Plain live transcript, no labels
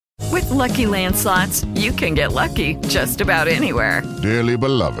Lucky Land Slots, you can get lucky just about anywhere. Dearly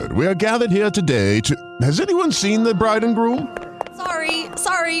beloved, we are gathered here today to... Has anyone seen the bride and groom?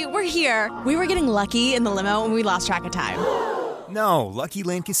 Sorry, we're here. We were getting lucky in the limo and we lost track of time. No, Lucky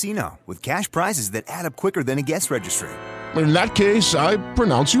Land Casino, with cash prizes that add up quicker than a guest registry. In that case, I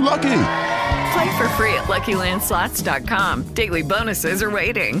pronounce you lucky. Play for free at LuckyLandSlots.com. Daily bonuses are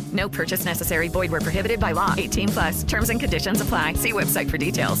waiting. No purchase necessary. Void where prohibited by law. 18+. Terms and conditions apply. See website for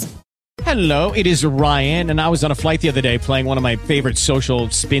details. Hello, it is Ryan, and I was on a flight the other day playing one of my favorite social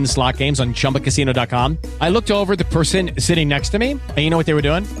spin slot games on ChumbaCasino.com. I looked over at the person sitting next to me, and you know what they were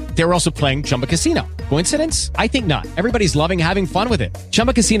doing? They were also playing Chumba Casino. Coincidence? I think not. Everybody's loving having fun with it.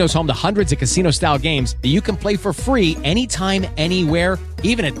 Chumba Casino is home to hundreds of casino-style games that you can play for free anytime, anywhere,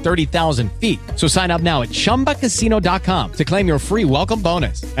 even at 30,000 feet. So sign up now at ChumbaCasino.com to claim your free welcome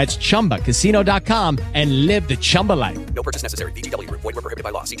bonus. That's ChumbaCasino.com and live the Chumba life. No purchase necessary. VGW. Void where prohibited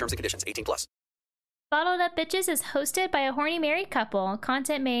by law. See terms and conditions. 18+. Bottled Up Bitches is hosted by a horny married couple.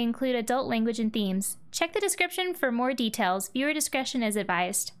 Content may include adult language and themes. Check the description for more details. Viewer discretion is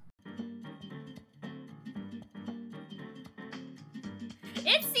advised.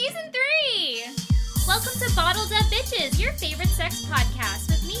 It's season 3! Welcome to Bottled Up Bitches, your favorite sex podcast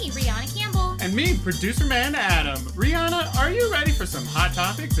with me, Rihanna Campbell. And me, producer man Adam. Rihanna, are you ready for some hot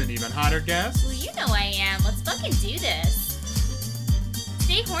topics and even hotter guests? Well, you know I am. Let's fucking do this.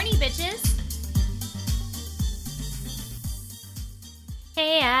 Stay horny, bitches.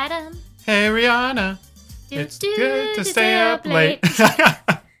 Hey, Adam. Hey, Rihanna. It's good to stay up late.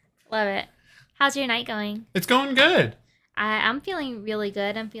 Love it. How's your night going? It's going good. I'm feeling really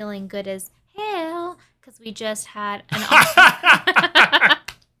good. I'm feeling good as hell because we just had an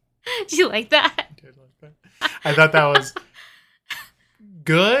Do you like that? I did like that. I thought that was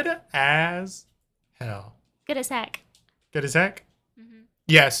good as hell. Good as heck. Good as heck? Mm-hmm.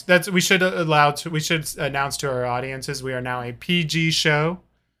 Yes, we should announce to our audiences we are now a PG show.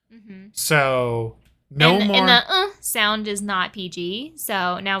 Mm-hmm. So no more. And the sound is not PG.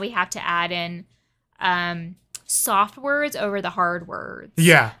 So now we have to add in soft words over the hard words.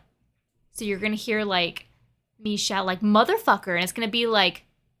 Yeah. So you're going to hear like me shout like motherfucker, and it's going to be like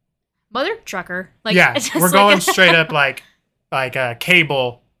mother trucker. Like, yeah, we're going straight up like a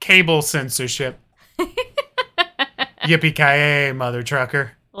cable censorship. Yippee-ki-yay, mother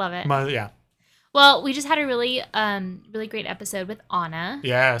trucker. Love it. Yeah. Well, we just had a really great episode with Anna.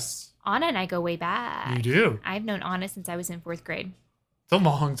 Yes. Anna and I go way back. You do. I've known Anna since I was in 4th grade. It's a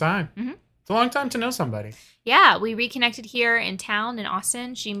long time. Mm-hmm. It's a long time to know somebody. Yeah, we reconnected here in town in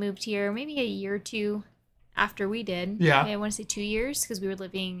Austin. She moved here maybe a year or two after we did. Yeah. I want to say 2 years because we were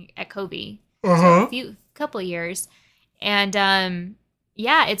living at Covey. Uh-huh. So a couple of years. And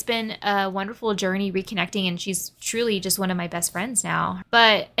yeah, it's been a wonderful journey reconnecting, and she's truly just one of my best friends now.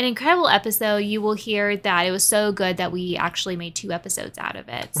 But an incredible episode. You will hear that it was so good that we actually made 2 episodes out of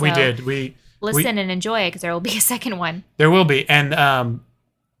it. So we did. Listen and enjoy it because there will be a second one. There will be. And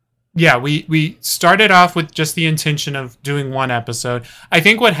yeah, we started off with just the intention of doing 1 episode. I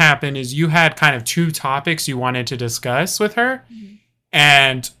think what happened is you had kind of 2 topics you wanted to discuss with her. Mm-hmm.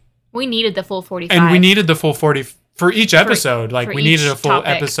 And we needed the full 45. And we needed the full 40 for each episode. We needed a full topic.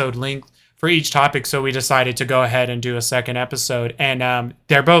 episode length for each topic. So we decided to go ahead and do a second episode. And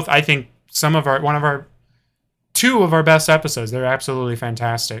they're both, I think, 2 of our best episodes. They're absolutely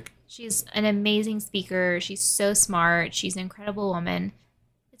fantastic. She's an amazing speaker. She's so smart. She's an incredible woman.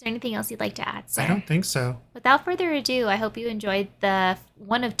 Is there anything else you'd like to add, sir? I don't think so. Without further ado, I hope you enjoyed the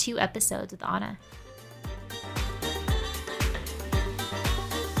 1 of 2 episodes with Anna.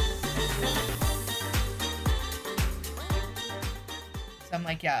 So I'm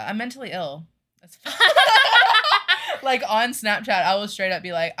like, yeah, I'm mentally ill. That's fine. Like on Snapchat, I will straight up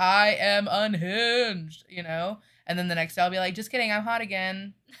be like, I am unhinged, you know? And then the next day I'll be like, just kidding, I'm hot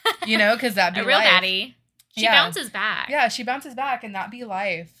again. You know, because that'd be a real life. baddie. She bounces back. Yeah, she bounces back, and that'd be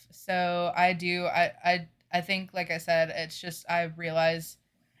life. So I think, like I said, it's just, I realize,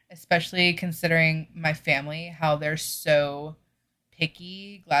 especially considering my family, how they're so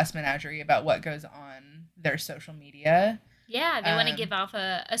picky, glass menagerie, about what goes on their social media. Yeah, they want to give off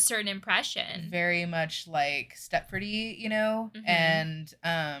a certain impression. Very much like Stepfordy, you know? Mm-hmm. And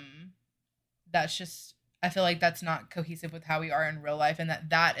that's just, I feel like that's not cohesive with how we are in real life, and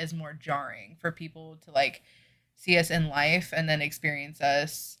that is more jarring for people to like see us in life and then experience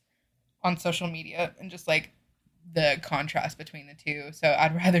us on social media, and just like the contrast between the two. So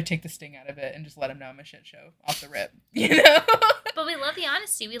I'd rather take the sting out of it and just let them know I'm a shit show off the rip, you know? But we love the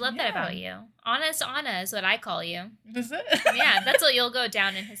honesty. We love that about you. Honest Anna is what I call you. Is it? Yeah, that's what you'll go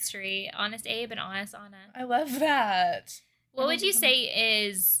down in history. Honest Abe and Honest Anna. I love that. What would you say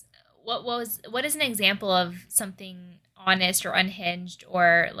is what is an example of something honest or unhinged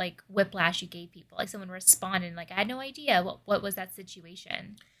or like whiplash you gave people? Like someone responded like, I had no idea. What was that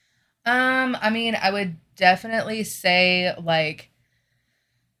situation? I mean, I would definitely say like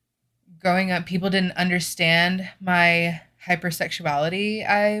growing up, people didn't understand my hypersexuality,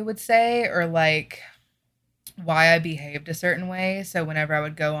 I would say, or like why I behaved a certain way. So whenever I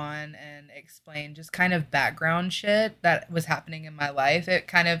would go on and explain just kind of background shit that was happening in my life, it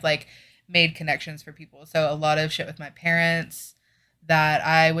kind of like made connections for people. So a lot of shit with my parents that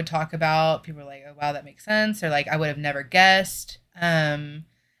I would talk about, people were like, oh wow, that makes sense, or like I would have never guessed. And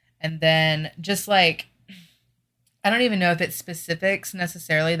then just like, I don't even know if it's specifics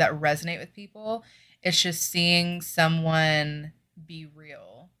necessarily that resonate with people. It's just seeing someone be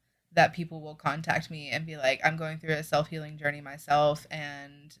real, that people will contact me and be like, I'm going through a self-healing journey myself,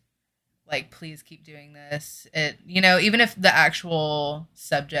 and like, please keep doing this. It, you know, even if the actual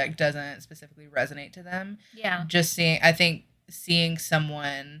subject doesn't specifically resonate to them. Yeah. Just seeing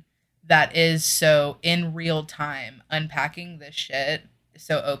someone that is so in real time unpacking this shit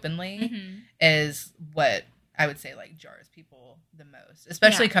so openly is what I would say like jars people the most,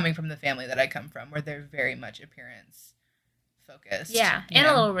 especially coming from the family that I come from, where they're very much appearance focused. Yeah, and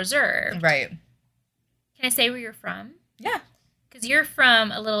a little reserved. Right. Can I say where you're from? Yeah. Because you're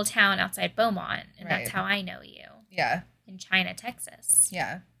from a little town outside Beaumont, and that's how I know you. Yeah. In China, Texas.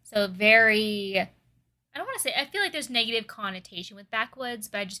 Yeah. So very, I don't want to say, I feel like there's negative connotation with backwoods,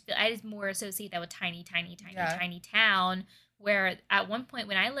 but I just more associate that with tiny town, where at one point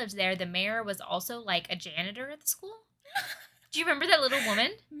when I lived there, the mayor was also like a janitor at the school. Do you remember that little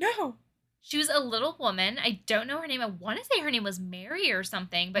woman? No. She was a little woman. I don't know her name. I want to say her name was Mary or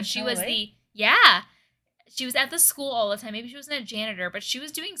something, but she was she was at the school all the time. Maybe she wasn't a janitor, but she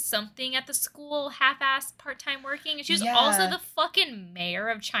was doing something at the school, half-assed, part-time working. And she was also the fucking mayor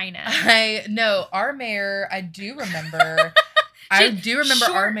of China. I know. Our mayor, I do remember. I do remember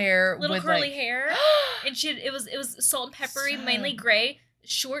our mayor little with curly like hair, and it was salt and peppery, mainly gray,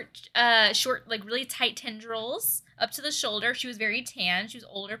 short, like really tight tendrils up to the shoulder. She was very tan. She was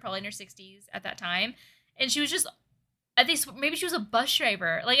older, probably in her 60s at that time, and she was just. I think maybe she was a bus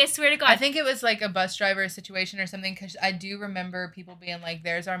driver. Like, I swear to God. I think it was like a bus driver situation or something, because I do remember people being like,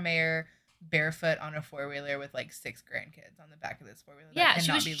 there's our mayor barefoot on a four-wheeler with like 6 grandkids on the back of this four-wheeler. Yeah,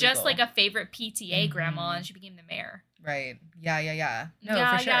 she was just like a favorite PTA grandma, and she became the mayor. Right. Yeah. No,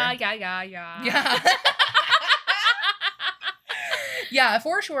 yeah, for sure. Yeah. Yeah,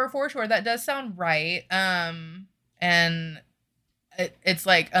 for sure. That does sound right. And it's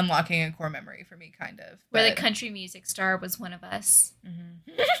like unlocking a core memory for me, kind of. Where the country music star was one of us.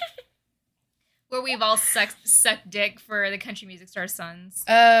 Where we've all sucked dick for the country music star's sons.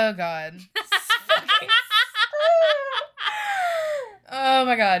 Oh, God. Oh,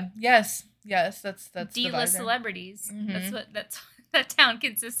 my God. Yes, that's D-list celebrities. That's what that town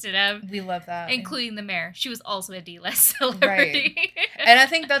consisted of. We love that. Including the mayor. She was also a D-list celebrity. Right. And I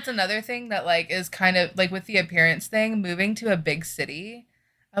think that's another thing that like is kind of like with the appearance thing, moving to a big city.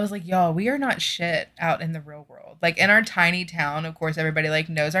 I was like, y'all, we are not shit out in the real world. Like in our tiny town, of course, everybody like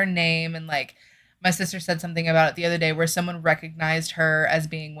knows our name. And like my sister said something about it the other day where someone recognized her as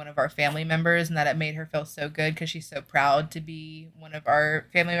being one of our family members, and that it made her feel so good because she's so proud to be one of our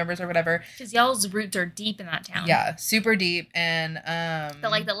family members or whatever. Because y'all's roots are deep in that town. Yeah, super deep. And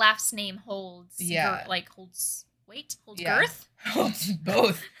the last name holds holds weight, holds girth. Holds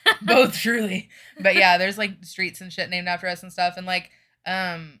both truly. But yeah, there's like streets and shit named after us and stuff, and like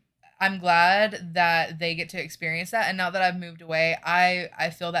I'm glad that they get to experience that. And now that I've moved away,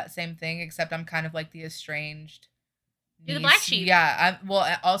 I feel that same thing, except I'm kind of like the estranged niece. You're the black sheep. Yeah.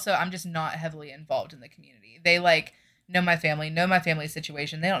 I'm just not heavily involved in the community. They like know my family's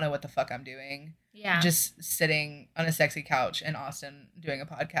situation. They don't know what the fuck I'm doing. Yeah. Just sitting on a sexy couch in Austin doing a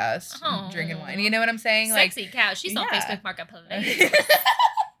podcast, drinking wine. You know what I'm saying? Sexy couch. She's on Facebook Marketplace.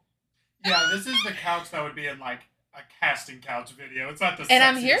 Yeah, this is the couch that would be in like a casting couch video. It's not the and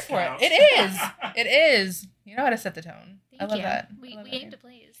I'm here for couch. it. It is. It is. You know how to set the tone. Thank I love you. that. We aim to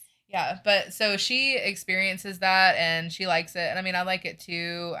please. Yeah, but so she experiences that and she likes it. And I mean, I like it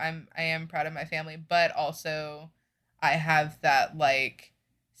too. I am proud of my family, but also I have that like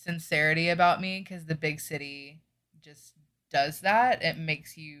sincerity about me because the big city just does that. It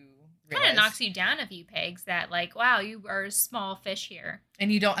makes you realize. Kind of knocks you down a few pegs that like, wow, you are a small fish here.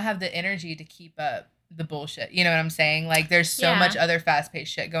 And you don't have the energy to keep up the bullshit. You know what I'm saying? Like there's so much other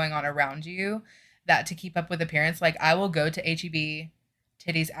fast-paced shit going on around you that to keep up with appearance, like I will go to HEB,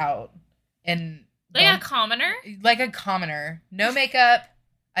 titties out, and like a commoner? Like a commoner. No makeup.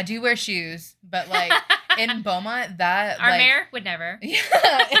 I do wear shoes, but like in Beaumont, that our mayor would never. Yeah.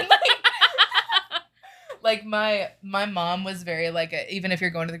 And like Like my mom was very like, even if you're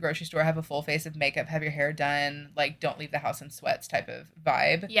going to the grocery store, have a full face of makeup, have your hair done, like don't leave the house in sweats type of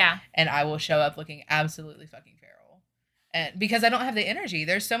vibe. Yeah. And I will show up looking absolutely fucking feral. And because I don't have the energy.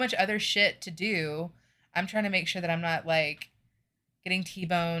 There's so much other shit to do. I'm trying to make sure that I'm not like getting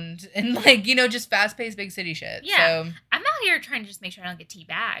T-boned and like, you know, just fast-paced big city shit. Yeah. So I'm out here trying to just make sure I don't get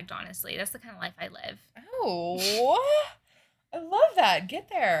teabagged, honestly. That's the kind of life I live. oh, I love that. Get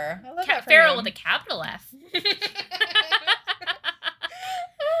there. I love that for Feral you. with a capital F.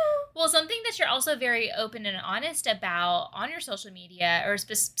 Well, something that you're also very open and honest about on your social media, or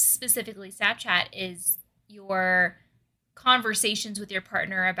specifically Snapchat, is your conversations with your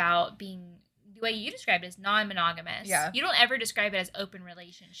partner about being, the way you described it, as non-monogamous. Yeah. You don't ever describe it as open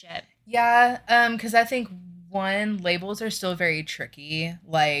relationship. Yeah, because I think labels are still very tricky.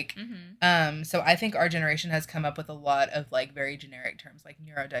 Like, so I think our generation has come up with a lot of like very generic terms, like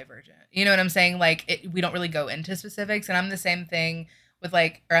neurodivergent. You know what I'm saying? Like, we don't really go into specifics, and I'm the same thing with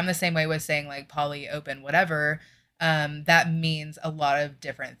like, or I'm the same way with saying like poly, open, whatever. That means a lot of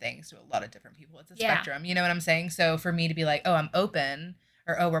different things to a lot of different people. It's a spectrum. You know what I'm saying? So for me to be like, oh, I'm open,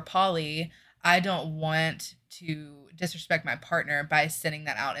 or oh, we're poly, I don't want to disrespect my partner by sending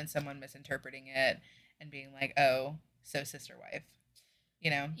that out and someone misinterpreting it and being like, oh, so sister wife,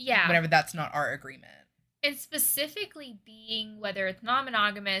 you know? Yeah. Whenever that's not our agreement. And specifically being, whether it's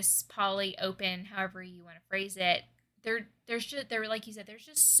non-monogamous, poly, open, however you want to phrase it, there's just, like you said, there's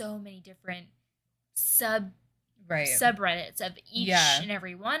just so many different subreddits of each and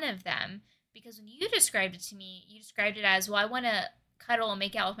every one of them. Because when you described it to me, you described it as, well, I want to cuddle and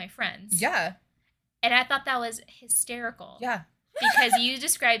make out with my friends. Yeah. And I thought that was hysterical. Yeah. Because you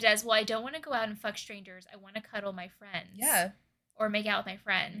described it as, well, I don't want to go out and fuck strangers. I want to cuddle my friends. Yeah. Or make out with my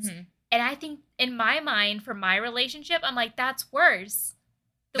friends. Mm-hmm. And I think in my mind, for my relationship, I'm like, that's worse.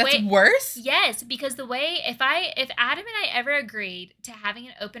 That's worse? Yes, because the way, if Adam and I ever agreed to having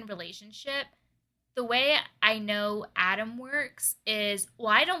an open relationship, the way I know Adam works is, well,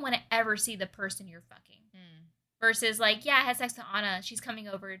 I don't want to ever see the person you're fucking. Versus like, yeah, I had sex with Anna. She's coming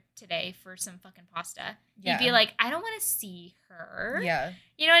over today for some fucking pasta. Yeah. You'd be like, I don't want to see her. Yeah.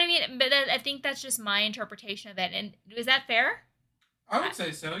 You know what I mean? But I think that's just my interpretation of it. And is that fair? I would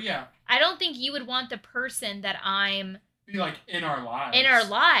say so, yeah. I don't think you would want the person that I'm... Be like in our lives.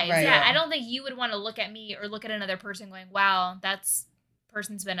 Right, yeah. I don't think you would want to look at me or look at another person going, wow,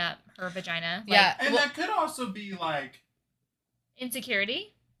 person's been up her vagina. Like, yeah. And that could also be like...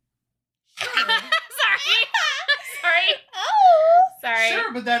 Insecurity? Sure. Sorry. Sorry.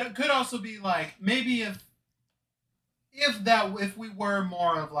 Sure, but that could also be like, maybe if we were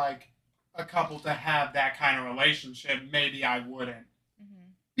more of like a couple to have that kind of relationship, maybe I wouldn't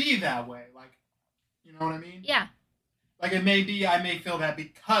be that way. Like, you know what I mean? Yeah. Like I may feel that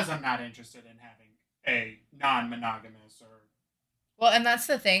because I'm not interested in having a non-monogamous or... Well, and that's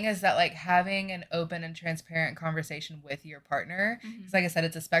the thing, is that like having an open and transparent conversation with your partner, because like I said,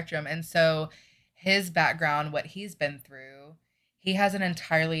 it's a spectrum. And so his background, what he's been through, he has an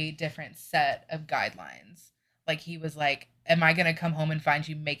entirely different set of guidelines. Like he was like, am I going to come home and find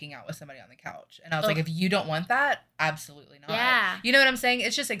you making out with somebody on the couch? And I was like, if you don't want that, absolutely not. Yeah. You know what I'm saying?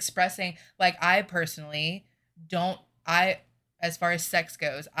 It's just expressing, like, I personally as far as sex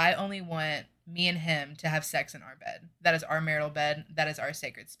goes, I only want me and him to have sex in our bed. That is our marital bed. That is our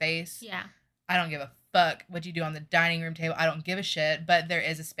sacred space. Yeah. I don't give a fuck what you do on the dining room table. I don't give a shit, but there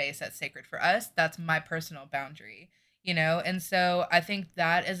is a space that's sacred for us. That's my personal boundary, you know? And so I think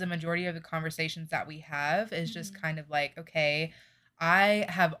that is the majority of the conversations that we have is just kind of like, okay, I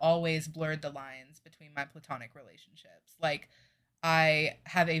have always blurred the lines between my platonic relationships. Like, I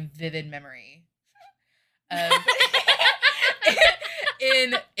have a vivid memory of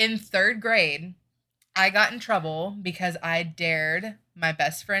in third grade, I got in trouble because I dared my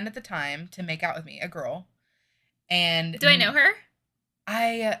best friend at the time to make out with me, a girl. And do I know her?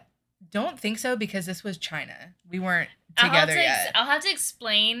 I don't think so, because this was China. We weren't together yet. I'll have to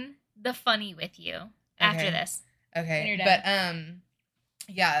explain the funny with you after this. Okay. When you're But done.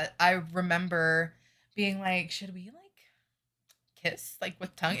 yeah, I remember being like, should we like kiss like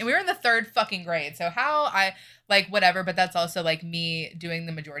with tongue? And we were in the third fucking grade, so how I like whatever, but that's also like me doing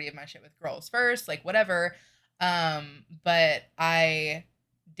the majority of my shit with girls first, like whatever. But I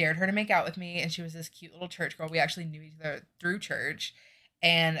dared her to make out with me, and she was this cute little church girl. We actually knew each other through church.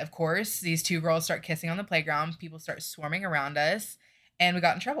 And of course, these two girls start kissing on the playground. People start swarming around us, and we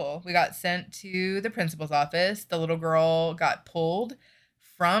got in trouble. We got sent to the principal's office. The little girl got pulled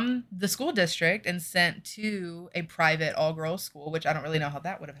from the school district and sent to a private all-girls school, which I don't really know how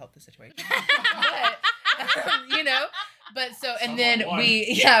that would have helped the situation. But, you know, But so, and then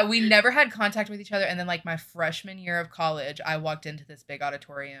we never had contact with each other. And then like my freshman year of college, I walked into this big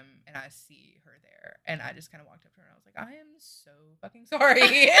auditorium and I see her there. And I just kind of walked up to her and I was like, I am so fucking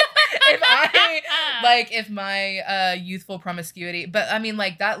sorry if my youthful promiscuity, but I mean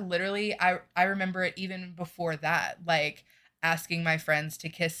like that literally, I remember it even before that, like asking my friends to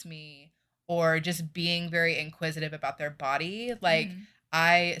kiss me or just being very inquisitive about their body. Like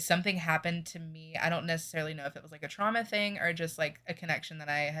something happened to me. I don't necessarily know if it was like a trauma thing or just like a connection that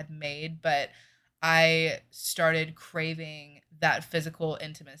I had made, but I started craving that physical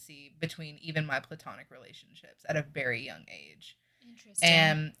intimacy between even my platonic relationships at a very young age. Interesting.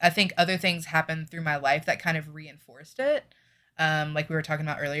 And I think other things happened through my life that kind of reinforced it. Like we were talking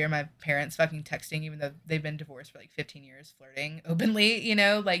about earlier, my parents fucking texting, even though they've been divorced for like 15 years, flirting openly, you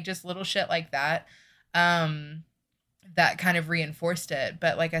know, like just little shit like that. That kind of reinforced it.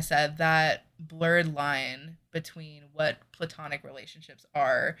 But like I said, that blurred line between what platonic relationships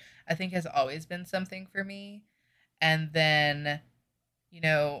are, I think has always been something for me. And then, you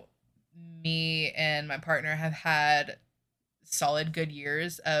know, me and my partner have had solid good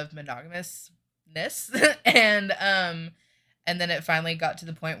years of monogamousness. And then it finally got to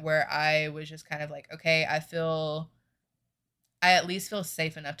the point where I was just kind of like, okay, I at least feel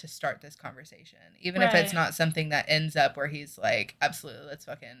safe enough to start this conversation. Even if it's not something that ends up where he's like, absolutely, let's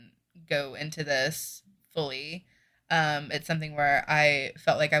fucking go into this fully. It's something where I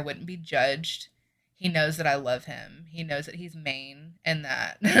felt like I wouldn't be judged. He knows that I love him. He knows that he's main and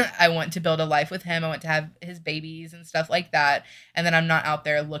that I want to build a life with him. I want to have his babies and stuff like that. And then I'm not out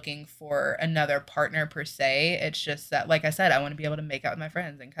there looking for another partner per se. It's just that, like I said, I want to be able to make out with my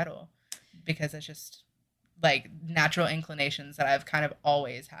friends and cuddle because it's just like natural inclinations that I've kind of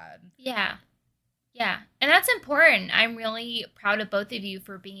always had. Yeah. Yeah. And that's important. I'm really proud of both of you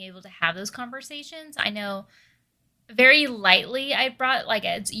for being able to have those conversations. I know very lightly I brought, like,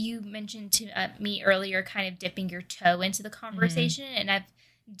 as you mentioned to me earlier, kind of dipping your toe into the conversation. Mm-hmm. And I've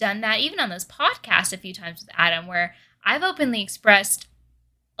done that even on this podcast a few times with Adam, where I've openly expressed,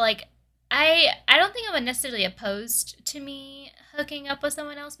 like, I don't think I'm necessarily opposed to me hooking up with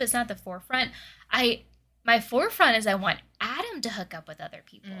someone else, but it's not the forefront. My forefront is I want Adam to hook up with other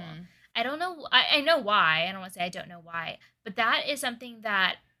people. I don't know. I know why. I don't want to say I don't know why, but that is something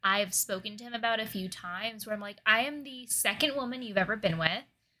that I've spoken to him about a few times where I'm like, I am the second woman you've ever been with.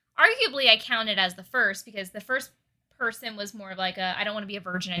 Arguably, I count it as the first because the first person was more of like I don't want to be a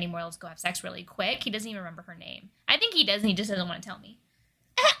virgin anymore. Let's go have sex really quick. He doesn't even remember her name. I think he does, and he just doesn't want to tell me.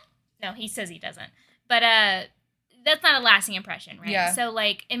 No, he says he doesn't. But that's not a lasting impression, right? Yeah. So,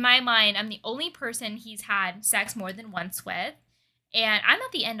 like, in my mind, I'm the only person he's had sex more than once with. And I'm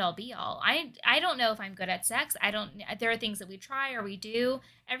not the end-all, be-all. I don't know if I'm good at sex. There are things that we try or we do.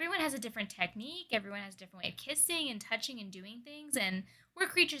 Everyone has a different technique. Everyone has a different way of kissing and touching and doing things. And we're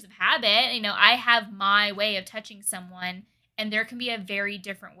creatures of habit. You know, I have my way of touching someone, and there can be a very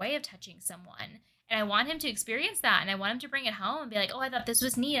different way of touching someone. And I want him to experience that. And I want him to bring it home and be like, oh, I thought this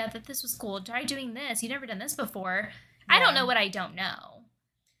was neat. I thought this was cool. Try doing this. You've never done this before. Yeah. I don't know what I don't know.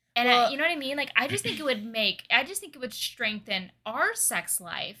 And you know what I mean? Like, I just think it would strengthen our sex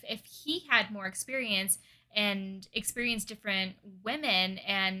life if he had more experience and experienced different women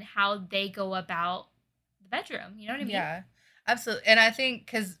and how they go about the bedroom. You know what I mean? Yeah, absolutely. And I think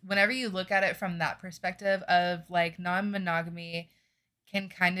because whenever you look at it from that perspective of like non-monogamy can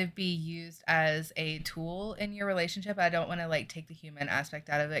kind of be used as a tool in your relationship. I don't want to like take the human aspect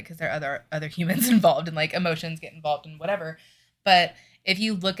out of it because there are other humans involved and like emotions get involved and whatever. But if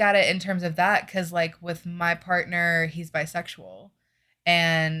you look at it in terms of that, because like with my partner, he's bisexual.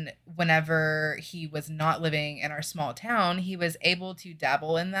 And whenever he was not living in our small town, he was able to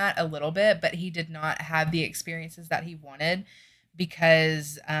dabble in that a little bit, but he did not have the experiences that he wanted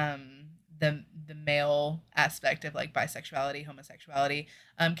because the male aspect of like bisexuality, homosexuality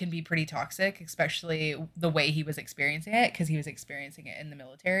can be pretty toxic, especially the way he was experiencing it because he was experiencing it in the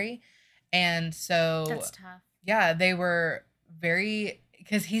military. And so that's tough. Yeah, they were very,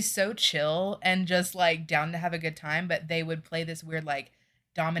 because he's so chill and just like down to have a good time, but they would play this weird like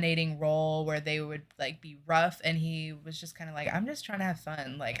dominating role where they would like be rough, and he was just kind of like, I'm just trying to have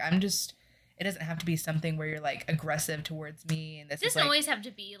fun, like it doesn't have to be something where you're like aggressive towards me, and this doesn't like, always have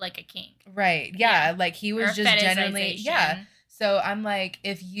to be like a kink, right? Yeah. Like he was just genuinely, yeah. So I'm like,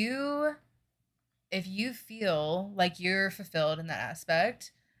 if you feel like you're fulfilled in that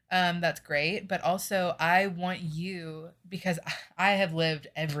aspect, that's great. But also I want you, because I have lived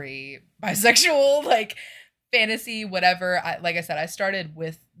every bisexual, like fantasy, whatever. Like I said, I started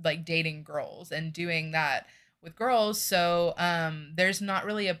with like dating girls and doing that with girls. So there's not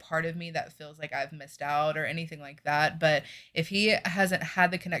really a part of me that feels like I've missed out or anything like that. But if he hasn't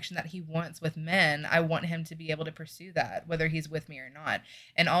had the connection that he wants with men, I want him to be able to pursue that, whether he's with me or not.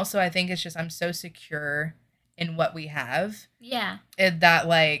 And also, I think it's just I'm so secure in what we have. Yeah. That,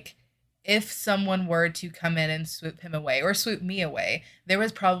 like, if someone were to come in and swoop him away or swoop me away, there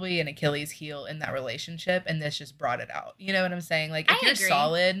was probably an Achilles heel in that relationship, and this just brought it out. You know what I'm saying? Like, if you're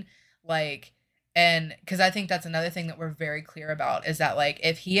solid, like, and because I think that's another thing that we're very clear about is that, like,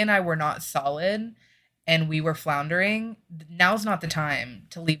 if he and I were not solid and we were floundering, now's not the time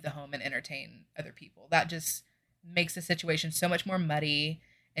to leave the home and entertain other people. That just makes the situation so much more muddy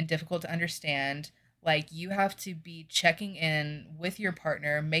and difficult to understand. Like, you have to be checking in with your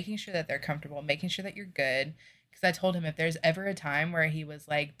partner, making sure that they're comfortable, making sure that you're good. Because I told him if there's ever a time where he was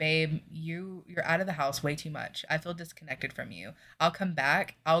like, babe, you're out of the house way too much. I feel disconnected from you. I'll come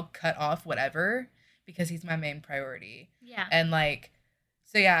back. I'll cut off whatever because he's my main priority. Yeah. And, like,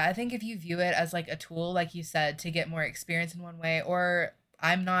 so yeah, I think if you view it as, like, a tool, like you said, to get more experience in one way, or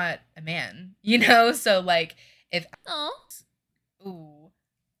I'm not a man, you know? So, like, if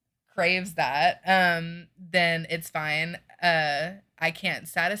craves that, then it's fine. I can't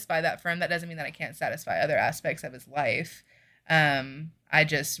satisfy that for him. That doesn't mean that I can't satisfy other aspects of his life. I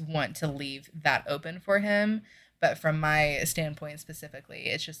just want to leave that open for him. But from my standpoint specifically,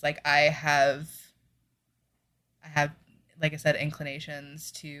 it's just like I have, like I said, inclinations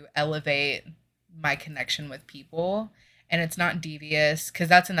to elevate my connection with people. And it's not devious, because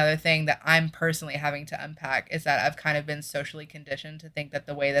that's another thing that I'm personally having to unpack, is that I've kind of been socially conditioned to think that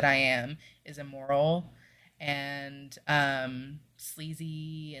the way that I am is immoral and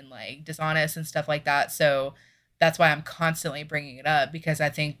sleazy and, like, dishonest and stuff like that. So that's why I'm constantly bringing it up, because I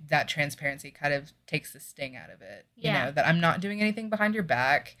think that transparency kind of takes the sting out of it. You know, that I'm not doing anything behind your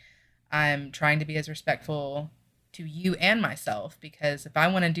back. I'm trying to be as respectful to you and myself, because if I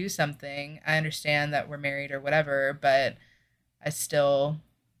want to do something, I understand that we're married or whatever, but I still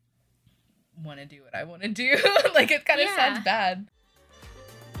want to do what I want to do. Like, it kind of sounds bad.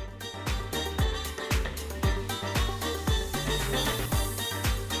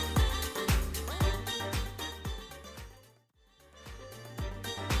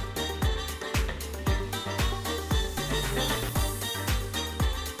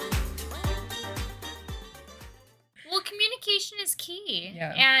 Communication is key.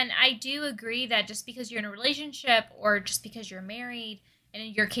 Yeah. And I do agree that just because you're in a relationship or just because you're married, and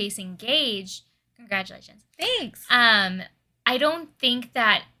in your case engaged, congratulations. Thanks. I don't think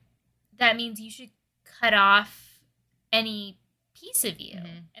that means you should cut off any piece of you.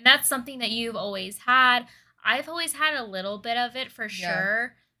 Mm-hmm. And that's something that you've always had. I've always had a little bit of it for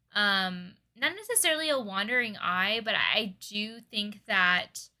sure. Not necessarily a wandering eye, but I do think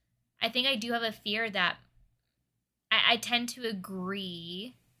that I do have a fear that I tend to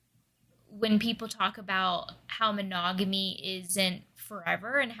agree when people talk about how monogamy isn't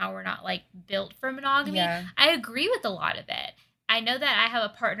forever and how we're not, like, built for monogamy. Yeah. I agree with a lot of it. I know that I have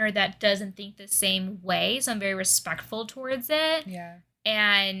a partner that doesn't think the same way, so I'm very respectful towards it. Yeah.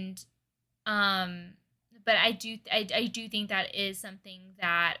 And, but I do think that is something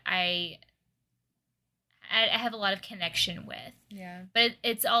that I have a lot of connection with. Yeah. But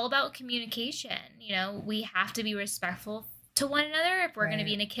it's all about communication. You know, we have to be respectful to one another if we're going to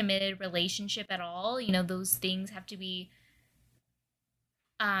be in a committed relationship at all. You know, those things have to be,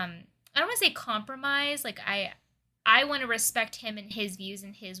 I don't want to say compromise. Like, I want to respect him and his views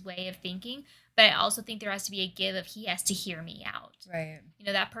and his way of thinking, but I also think there has to be a give of he has to hear me out. Right. You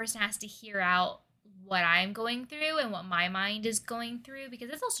know, that person has to hear out what I'm going through and what my mind is going through, because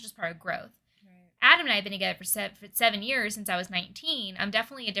it's also just part of growth. Adam and I have been together for 7 years since I was 19. I'm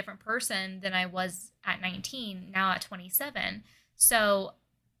definitely a different person than I was at 19, now at 27. So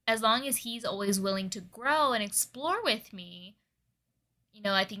as long as he's always willing to grow and explore with me, you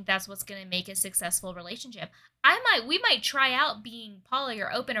know, I think that's what's going to make a successful relationship. We might try out being poly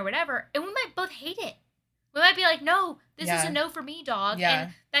or open or whatever, and we might both hate it. We might be like, no, this is a no for me, dog. Yeah.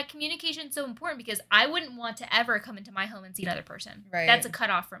 And that communication is so important, because I wouldn't want to ever come into my home and see another person. Right. That's a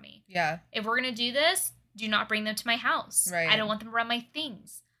cutoff for me. Yeah. If we're going to do this, do not bring them to my house. Right. I don't want them around my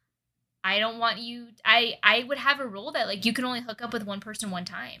things. I don't want you... I would have a rule that, like, you can only hook up with one person one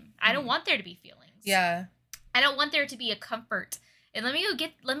time. I don't want there to be feelings. Yeah. I don't want there to be a comfort. And let me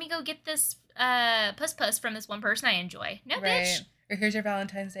go get this puss from this one person I enjoy. No, bitch. Or here's your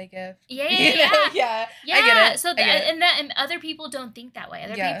Valentine's Day gift. Yeah. Yeah. I get it. So and other people don't think that way.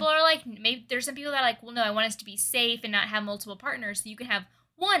 Other people are like, maybe there's some people that are like, well, no, I want us to be safe and not have multiple partners, so you can have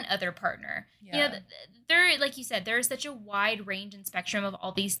one other partner. Yeah. You know, there, like you said, there is such a wide range and spectrum of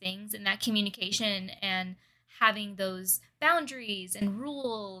all these things, and that communication and having those boundaries and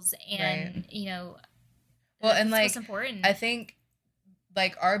rules and, you know, well, and like, what's important. I think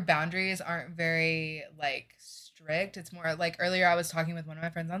like our boundaries aren't very like strict. It's more like earlier I was talking with one of my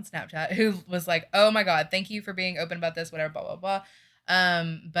friends on Snapchat who was like, oh my God, thank you for being open about this, whatever, blah, blah,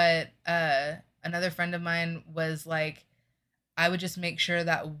 blah. But another friend of mine was like, I would just make sure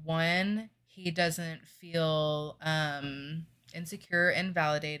that one, he doesn't feel insecure and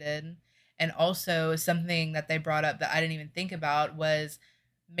validated. And also something that they brought up that I didn't even think about was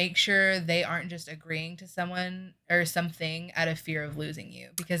make sure they aren't just agreeing to someone or something out of fear of losing you.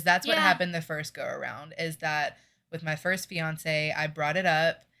 Because that's what happened the first go around, is that with my first fiance, I brought it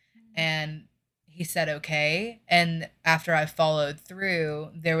up and he said, okay. And after I followed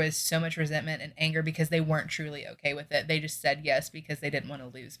through, there was so much resentment and anger because they weren't truly okay with it. They just said yes because they didn't want to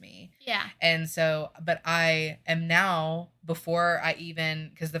lose me. Yeah. And so, but I am now, before I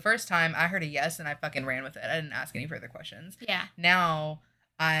even, because the first time I heard a yes and I fucking ran with it. I didn't ask any further questions. Yeah. Now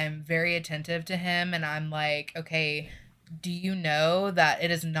I'm very attentive to him and I'm like, okay, do you know that it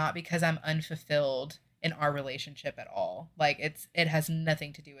is not because I'm unfulfilled in our relationship at all? Like it has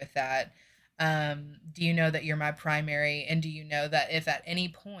nothing to do with that. Do you know that you're my primary? And do you know that if at any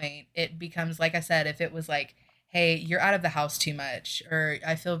point it becomes, like I said, if it was like, hey, you're out of the house too much, or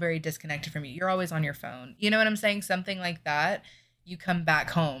I feel very disconnected from you, you're always on your phone. You know what I'm saying? Something like that. You come back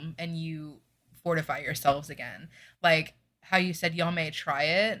home and you fortify yourselves again. Like how you said, y'all may try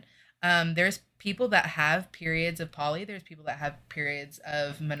it. There's people that have periods of poly. There's people that have periods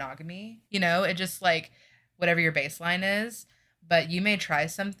of monogamy. You know, it just like whatever your baseline is. But you may try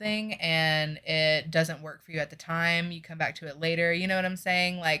something and it doesn't work for you at the time. You come back to it later. You know what I'm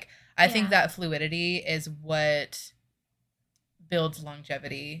saying? Like, I think that fluidity is what builds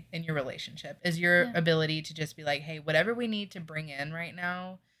longevity in your relationship, is your ability to just be like, hey, whatever we need to bring in right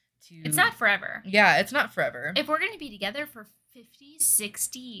now to... It's not forever. Yeah, it's not forever. If we're going to be together for 50,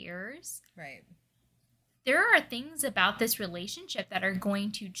 60 years... Right. There are things about this relationship that are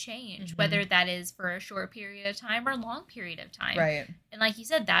going to change, whether that is for a short period of time or a long period of time. Right. And like you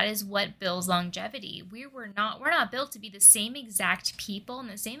said, that is what builds longevity. We're not built to be the same exact people in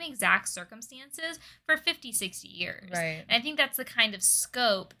the same exact circumstances for 50, 60 years. Right. And I think that's the kind of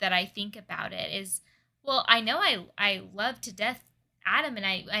scope that I think about it is, well, I know I love to death Adam, and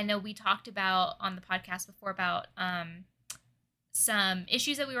I know we talked about on the podcast before about some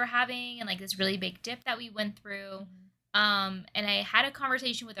issues that we were having and like this really big dip that we went through. And I had a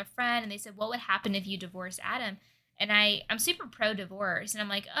conversation with a friend and they said, what would happen if you divorced Adam? And I'm super pro divorce. And I'm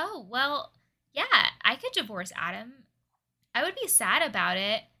like, oh, well, yeah, I could divorce Adam. I would be sad about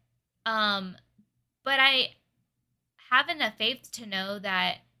it. But I have enough faith to know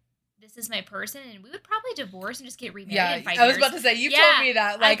that this is my person and we would probably divorce and just get remarried in 5 years. I was about to say, you told me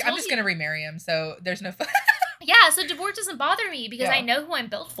that. Like, I'm just going to remarry him. So there's no fun. Yeah, so divorce doesn't bother me because I know who I'm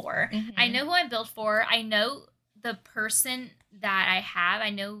built for. I know who I'm built for. I know the person that I have. I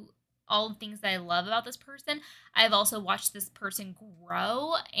know all the things that I love about this person. I've also watched this person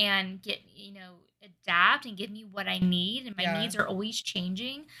grow and get, adapt and give me what I need. And my needs are always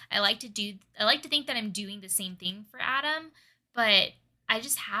changing. I like to think that I'm doing the same thing for Adam, but I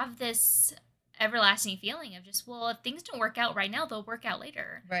just have this everlasting feeling of just, well, if things don't work out right now, they'll work out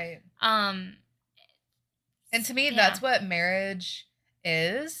later. Right. And to me, that's what marriage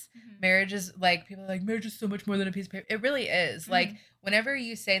is. Marriage is like, people are like, marriage is so much more than a piece of paper. It really is. Like, whenever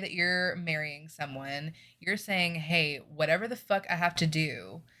you say that you're marrying someone, you're saying, hey, whatever the fuck I have to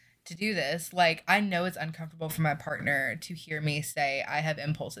do this, like, I know it's uncomfortable for my partner to hear me say I have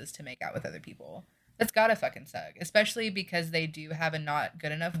impulses to make out with other people. That's gotta fucking suck. Especially because they do have a not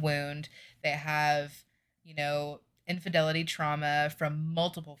good enough wound. They have, infidelity trauma from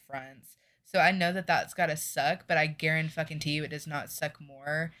multiple fronts. So I know that that's gotta suck, but I guarantee you it does not suck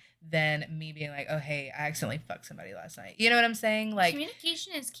more than me being like, oh, hey, I accidentally fucked somebody last night. You know what I'm saying? Like,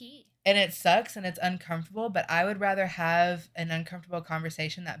 communication is key. And it sucks and it's uncomfortable, but I would rather have an uncomfortable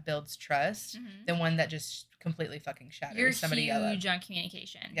conversation that builds trust than one that just completely fucking shatters somebody. You're huge on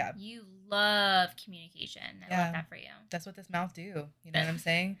communication. Yeah. You love communication. I love that for you. That's what this mouth do. You know what I'm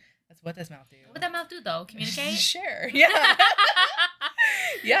saying? That's what this mouth do. What would that mouth do, though? Communicate? Sure. Yeah.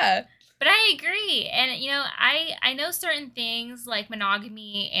 Yeah. But I agree. And, I know certain things like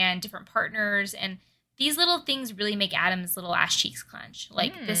monogamy and different partners, and these little things really make Adam's little ass cheeks clench.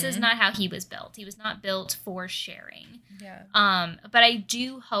 Like, this is not how he was built. He was not built for sharing. Yeah. But I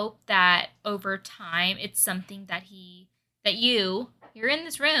do hope that over time, it's something that you're in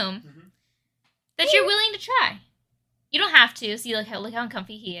this room, that you're willing to try. You don't have to. See, look how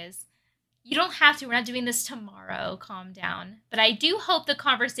uncomfy he is. You don't have to. We're not doing this tomorrow. Calm down. But I do hope the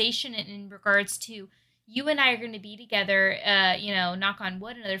conversation in regards to you and I are going to be together, knock on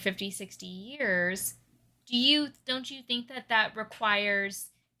wood, another 50, 60 years, don't you think that requires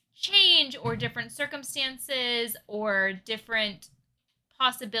change or different circumstances or different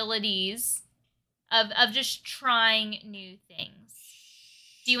possibilities of just trying new things?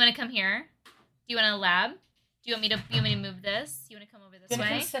 Do you want to come here? Do you want to lab? Do you want me to move this? You want to come over this way?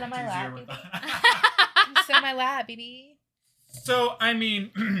 Come sit on my lap, baby. Come sit on my lap, baby. So, I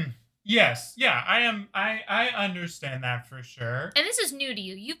mean, yes. Yeah, I understand that for sure. And this is new to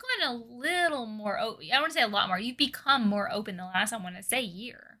you. You've gotten a little more open. I don't want to say a lot more. You've become more open the last, I want to say,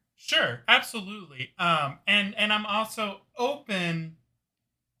 year. Sure, absolutely. And I'm also open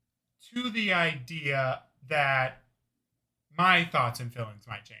to the idea that my thoughts and feelings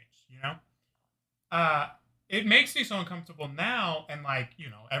might change, you know? It makes me so uncomfortable now, and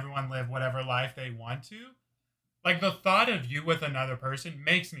everyone live whatever life they want to. Like, the thought of you with another person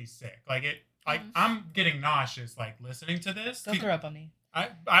makes me sick. I'm getting nauseous, listening to this. Don't throw up on me. I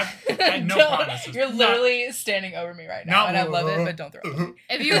had no promises. You're literally standing over me right now, and I love it, but don't throw up on me.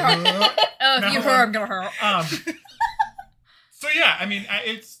 If you hurt, I'm gonna hurt. So yeah, I mean,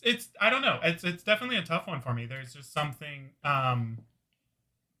 it's I don't know. It's definitely a tough one for me. There's just something. But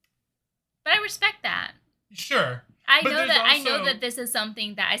I respect that. Sure. I know that this is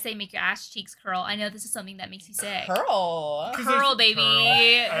something that I say make your ass cheeks curl. I know this is something that makes you sick. Curl, baby.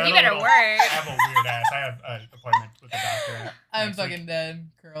 You better work. I have a weird ass. I have an appointment with the doctor. I'm fucking dead.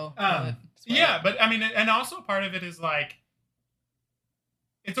 Curl. Yeah, but I mean, and also part of it is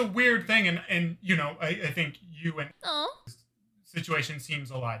it's a weird thing, and I think you and situation seems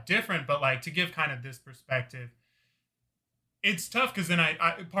a lot different, but to give kind of this perspective. It's tough because then I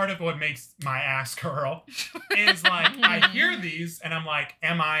part of what makes my ass curl is I hear these and I'm like,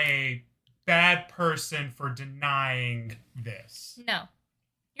 am I a bad person for denying this? No,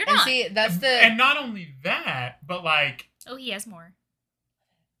 you're not. See, that's and not only that, but oh, he has more.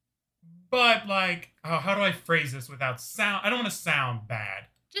 But how do I phrase this without sound? I don't want to sound bad.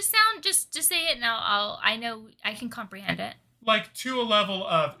 Just say it now. I know I can comprehend it. To a level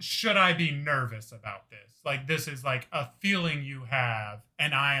of, should I be nervous about this? This is a feeling you have,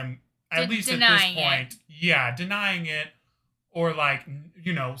 and I am, at least at this point, denying it, or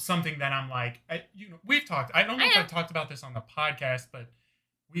something that I'm we've talked, I don't know if I've talked about this on the podcast, but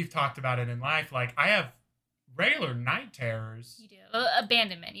we've talked about it in life. I have regular night terrors. You do.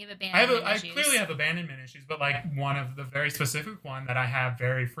 Abandonment. You have abandonment issues. I clearly have abandonment issues, but one of the very specific one that I have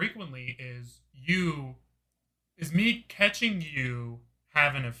very frequently is me catching you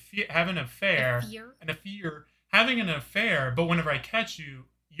having an affair, having an affair, but whenever I catch you,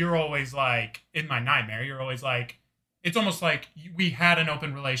 you're always in my nightmare, you're always it's almost like we had an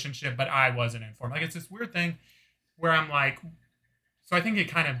open relationship, but I wasn't informed. It's this weird thing where I'm so I think it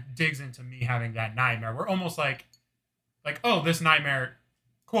kind of digs into me having that nightmare. We're almost oh, this nightmare,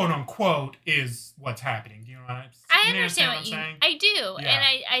 quote unquote, is what's happening. Do you know what I understand what you're saying? I do. Yeah. And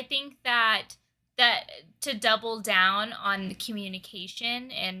I think that to double down on the communication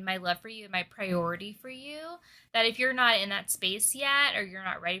and my love for you and my priority for you, that if you're not in that space yet or you're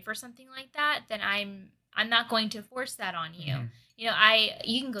not ready for something like that, then I'm not going to force that on you. Mm-hmm.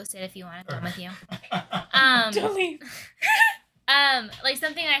 You can go sit if you want. I'm done with you. Don't leave.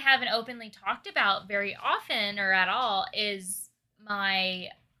 Something I haven't openly talked about very often or at all is my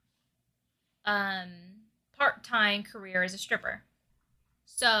part-time career as a stripper.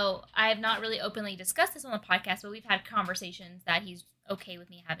 So I have not really openly discussed this on the podcast, but we've had conversations that he's okay with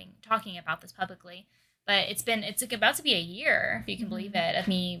me talking about this publicly. But it's about to be a year, if you can believe it, of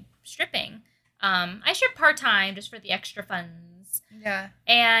me stripping. I strip part-time just for the extra funds. Yeah.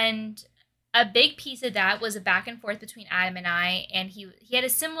 And a big piece of that was a back and forth between Adam and I, and he had a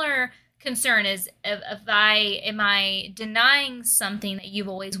similar concern as am I denying something that you've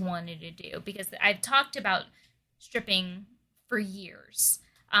always wanted to do? Because I've talked about stripping for years.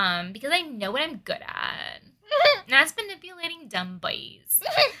 Because I know what I'm good at. And that's manipulating dumb boys.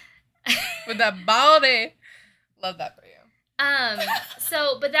 With that body. Love that for you.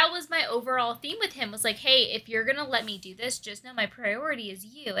 But that was my overall theme with him was hey, if you're going to let me do this, just know my priority is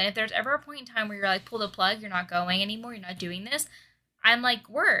you. And if there's ever a point in time where you're pull the plug, you're not going anymore, you're not doing this, I'm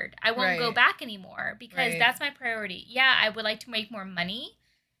word. I won't go back anymore because that's my priority. Yeah, I would like to make more money,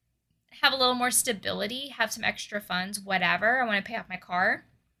 have a little more stability, have some extra funds, whatever. I want to pay off my car.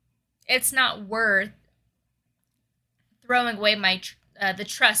 It's not worth throwing away the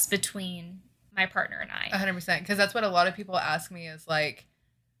trust between my partner and I. 100%. Because that's what a lot of people ask me is because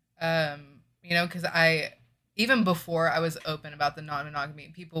even before I was open about the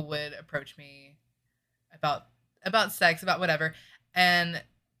non-monogamy, people would approach me about sex, about whatever. And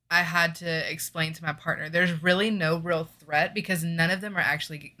I had to explain to my partner, there's really no real threat because none of them are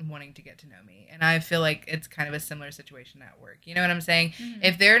actually wanting to get to know me. And I feel like it's kind of a similar situation at work. You know what I'm saying? Mm-hmm.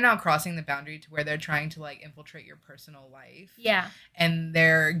 If they're now crossing the boundary to where they're trying to like infiltrate your personal life. Yeah. And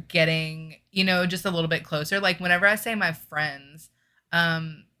they're getting, you know, just a little bit closer. Like whenever I say my friends,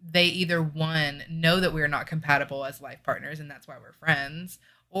 they either one, know that we're not compatible as life partners and that's why we're friends,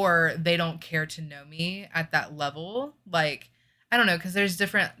 or they don't care to know me at that level. Like, I don't know, because there's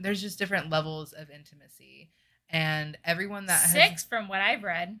just different levels of intimacy, and everyone that 6 from what I've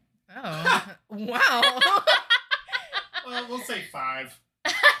read. Oh, wow. Well, we'll say 5.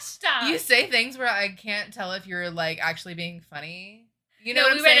 Stop. You say things where I can't tell if you're like actually being funny. You know No,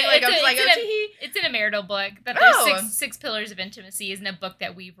 what we I'm read saying? it. Like It's I'm a- like, it's oh, in a- tee-hee. It's in a marital book that Oh. there's six pillars of intimacy is in a book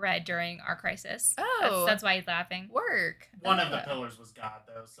that we've read during our crisis. Oh. That's why he's laughing. Work. One of the pillars was God,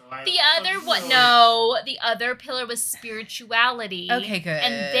 though. So The other one, no, the other pillar was spirituality. Okay, good.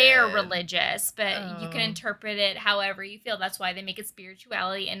 And they're religious, but you can Oh. interpret it however you feel. That's why they make it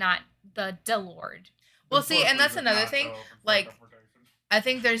spirituality and not the Lord. Well, see, and that's another thing. Like, I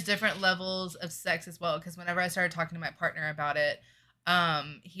think there's different levels of sex as well. Because whenever I started talking to my partner about it,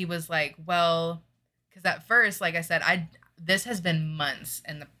 he was like, "Well," because at first, like I said, this has been months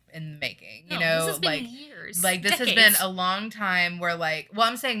in the making. You know, this has been like years, like this decades. has been a long time. Where like, well,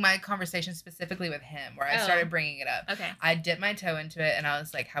 I'm saying my conversation specifically with him, where I Oh. started bringing it up. Okay. I dipped my toe into it, and I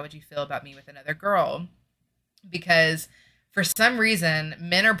was like, "How would you feel about me with another girl?" Because for some reason,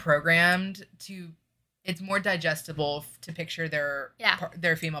 men are programmed to. It's more digestible to picture their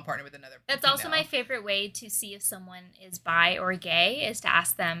female partner with another. That's also my favorite way to see if someone is bi or gay is to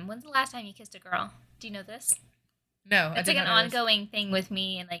ask them, "When's the last time you kissed a girl?" Do you know this? No, it's like an ongoing thing with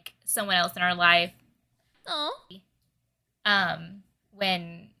me and like someone else in our life. Oh.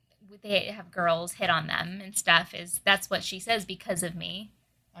 When they have girls hit on them and stuff, that's what she says because of me.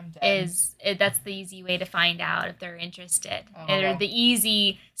 I'm dead. That's the easy way to find out if they're interested. Oh. Or the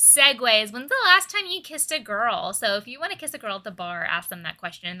easy segue is, when's the last time you kissed a girl? So if you want to kiss a girl at the bar, ask them that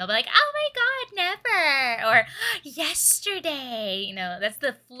question and they'll be like, "Oh my God, never." Or yesterday. You know, that's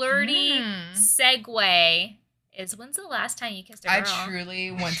the flirty segue is, when's the last time you kissed a girl? I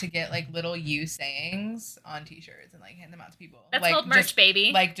truly want to get like little you sayings on t-shirts and like hand them out to people. That's like, called merch, just,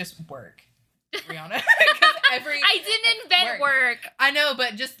 baby. Like just work. Rihanna. I didn't invent work. I know,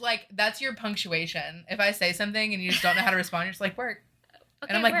 but just like that's your punctuation. If I say something and you just don't know how to respond, you're just like work. Okay,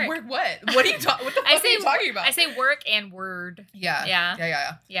 and I'm like, work what? What are you talking? What the fuck are you talking about? I say work and word. Yeah.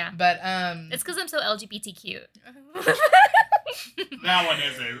 But it's because I'm so LGBT cute. That one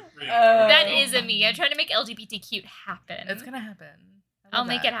isn't. That is a me. I'm trying to make LGBT cute happen. It's gonna happen. I'll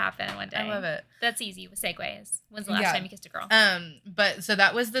make it happen one day. I love it. That's easy with segues. When's the last time you kissed a girl? But so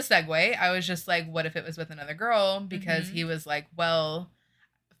that was the segue. I was just like, what if it was with another girl? Because he was like, well,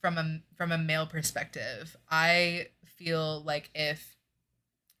 from a male perspective, I feel like if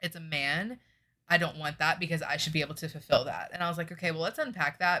it's a man, I don't want that because I should be able to fulfill that. And I was like, okay, well, let's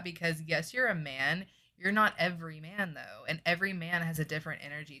unpack that because yes, you're a man. You're not every man though. And every man has a different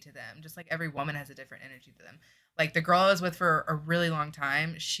energy to them. Just like every woman has a different energy to them. Like the girl I was with for a really long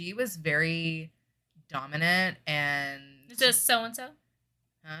time, she was very dominant and... Is this so-and-so?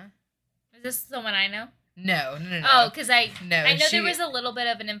 Huh? Is this someone I know? No. Oh, because I know she, there was a little bit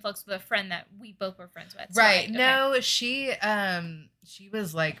of an influx with a friend that we both were friends with. So right. Okay. No, she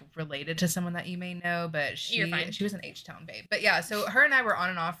was like related to someone that you may know, but she was an H-Town babe. But yeah, so her and I were on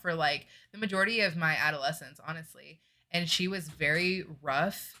and off for like the majority of my adolescence, honestly. And she was very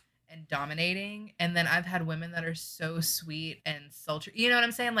rough and dominating. And then I've had women that are so sweet and sultry. You know what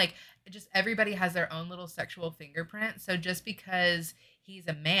I'm saying? Like just everybody has their own little sexual fingerprint. So just because he's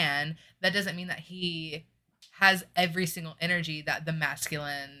a man, that doesn't mean that he has every single energy that the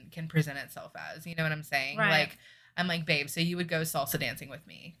masculine can present itself as. You know what I'm saying? Right. Like, I'm like, babe, so you would go salsa dancing with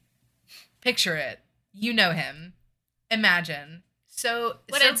me. Picture it. You know him. Imagine.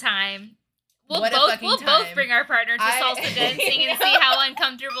 What a time. We'll What both bring our partner to salsa dancing and see how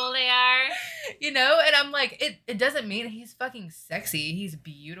uncomfortable they are. You know, and I'm like, it doesn't mean he's fucking sexy. He's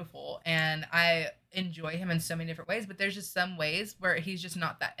beautiful. And I enjoy him in so many different ways, but there's just some ways where he's just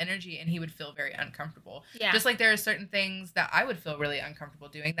not that energy and he would feel very uncomfortable. Yeah. Just like there are certain things that I would feel really uncomfortable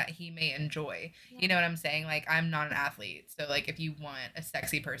doing that he may enjoy. Yeah. You know what I'm saying? Like, I'm not an athlete. So like if you want a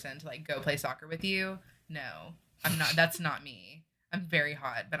sexy person to like go play soccer with you, no, I'm not. That's not me. I'm very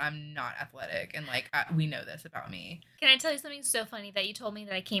hot, but I'm not athletic. And, like, we know this about me. Can I tell you something so funny that you told me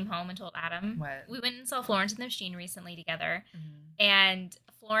that I came home and told Adam? What? We went and saw Florence and the Machine recently together. Mm-hmm. And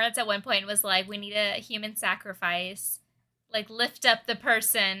Florence at one point was like, we need a human sacrifice. Like, lift up the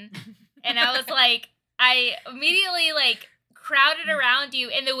person. And I was like, I immediately, like, crowded around you,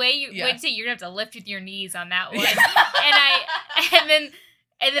 and the way you would say you're gonna have to lift with your knees on that one.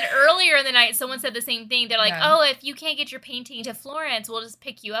 And then earlier in the night, someone said the same thing. They're like, "Oh, if you can't get your painting to Florence, we'll just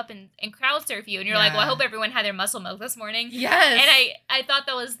pick you up and crowd surf you." And you're like, "Well, I hope everyone had their muscle milk this morning." Yes. And I thought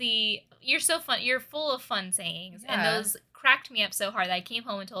that was you're so fun. You're full of fun sayings, and those cracked me up so hard that I came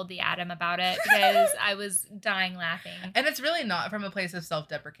home and told the Adam about it because I was dying laughing. And it's really not from a place of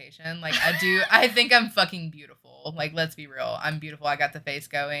self-deprecation. Like, I think I'm fucking beautiful. Like, let's be real. I'm beautiful. I got the face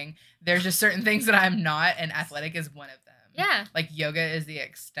going. There's just certain things that I'm not, and athletic is one of them. Yeah. Like, yoga is the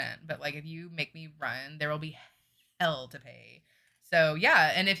extent. But, like, if you make me run, there will be hell to pay. So,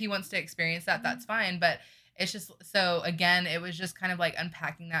 yeah. And if he wants to experience that, that's fine. But it's just, so, again, it was just kind of, like,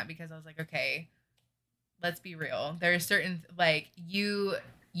 unpacking that because I was like, okay, let's be real. There are certain, like, you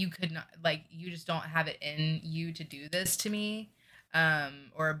could not, like, you just don't have it in you to do this to me.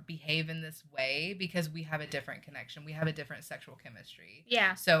 Or behave in this way because we have a different connection. We have a different sexual chemistry.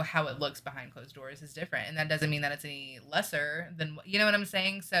 Yeah. So how it looks behind closed doors is different. And that doesn't mean that it's any lesser than, you know what I'm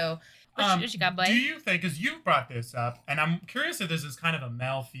saying? So what you got, Blake? Do you think, because you brought this up, and I'm curious if this is kind of a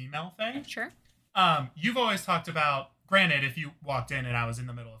male-female thing. Sure. You've always talked about, granted, if you walked in and I was in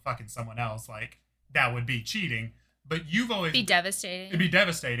the middle of fucking someone else, like, that would be cheating. But you've always... It'd be devastating. It'd be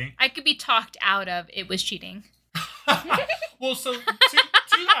devastating. I could be talked out of it was cheating. Well, so to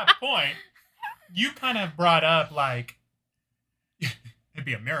that point, you kind of brought up, like, it'd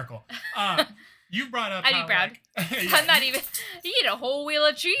be a miracle. You brought up I'd be proud. Like, I'm not even, you eat a whole wheel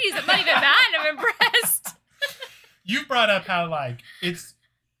of cheese. I'm not even mad. I'm impressed. You brought up how, like, it's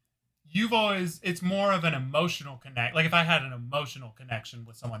more of an emotional connect. Like, if I had an emotional connection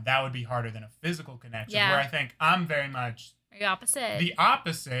with someone, that would be harder than a physical connection. Yeah. Where I think I'm very much the opposite. The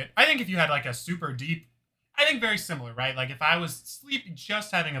opposite. I think if you had, like, a super deep, I think very similar, right? Like, if I was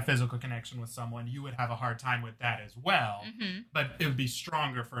just having a physical connection with someone, you would have a hard time with that as well. Mm-hmm. But it would be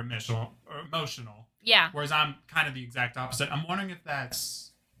stronger for emotional. Yeah. Whereas I'm kind of the exact opposite. I'm wondering if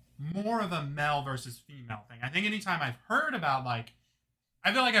that's more of a male versus female thing. I think anytime I've heard about, like,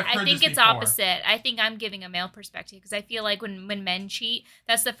 I feel like I've heard this it's before. opposite. I think I'm giving a male perspective because I feel like when men cheat,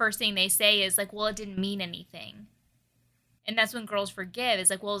 that's the first thing they say is like, well, it didn't mean anything. And that's when girls forgive. It's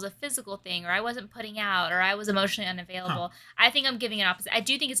like, well, it was a physical thing, or I wasn't putting out, or I was emotionally unavailable. I think I'm giving an opposite. I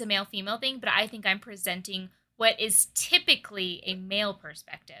do think it's a male-female thing, but I think I'm presenting what is typically a male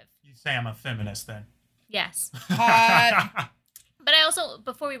perspective. You say I'm a feminist then. Yes. Hot. But I also,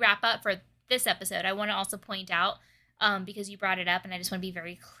 before we wrap up for this episode, I want to also point out, because you brought it up, and I just want to be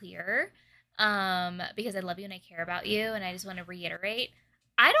very clear, because I love you and I care about you, and I just want to reiterate,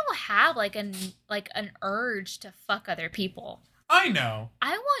 I don't have like an urge to fuck other people. I know.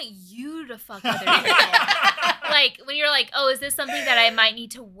 I want you to fuck other people. Like when you're like, oh, is this something that I might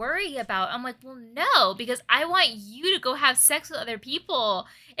need to worry about? I'm like, well, no, because I want you to go have sex with other people.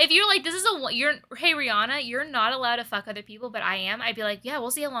 If you're like, hey Rihanna, you're not allowed to fuck other people, but I am. I'd be like, yeah,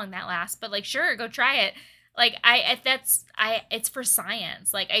 we'll see how long that lasts. But like, sure, go try it. Like it's for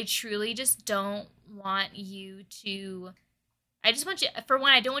science. Like I truly just don't want you to. I just want you, for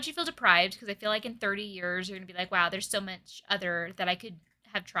one, I don't want you to feel deprived because I feel like in 30 years, you're going to be like, wow, there's so much other that I could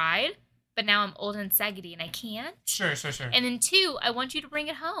have tried, but now I'm old and saggedy and I can't. Sure. And then two, I want you to bring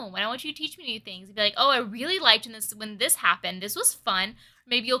it home and I want you to teach me new things and be like, oh, I really liked when this happened. This was fun.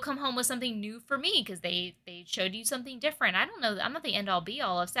 Maybe you'll come home with something new for me because they showed you something different. I don't know. I'm not the end all be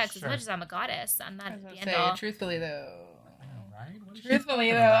all of sex as much as I'm a goddess. I'm not the end all. Truthfully though. I'm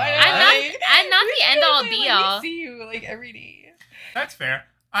not the end all be all. We see you like every day. That's fair.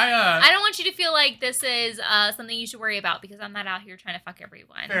 I don't want you to feel like this is something you should worry about because I'm not out here trying to fuck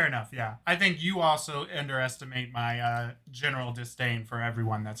everyone. Fair enough, yeah. I think you also underestimate my general disdain for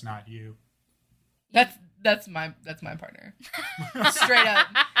everyone that's not you. That's my partner.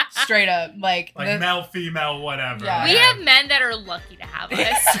 Straight up. Like male, female, whatever. Yeah. We have men that are lucky to have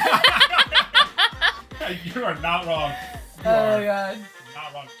us. You are not wrong. Oh god.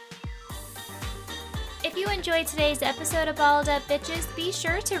 Not wrong. If you enjoyed today's episode of Bottled Up Bitches, be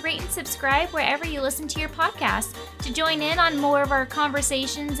sure to rate and subscribe wherever you listen to your podcast. To join in on more of our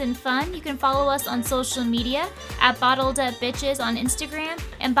conversations and fun, you can follow us on social media at Bottled Up Bitches on Instagram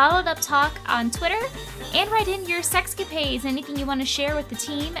and Bottled Up Talk on Twitter. And write in your sexcapades and anything you want to share with the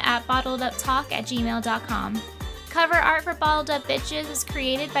team at bottleduptalk@gmail.com. Cover art for Bottled Up Bitches is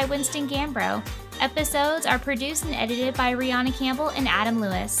created by Winston Gambro. Episodes are produced and edited by Rihanna Campbell and Adam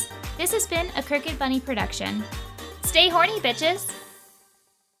Lewis. This has been a Crooked Bunny production. Stay horny, bitches!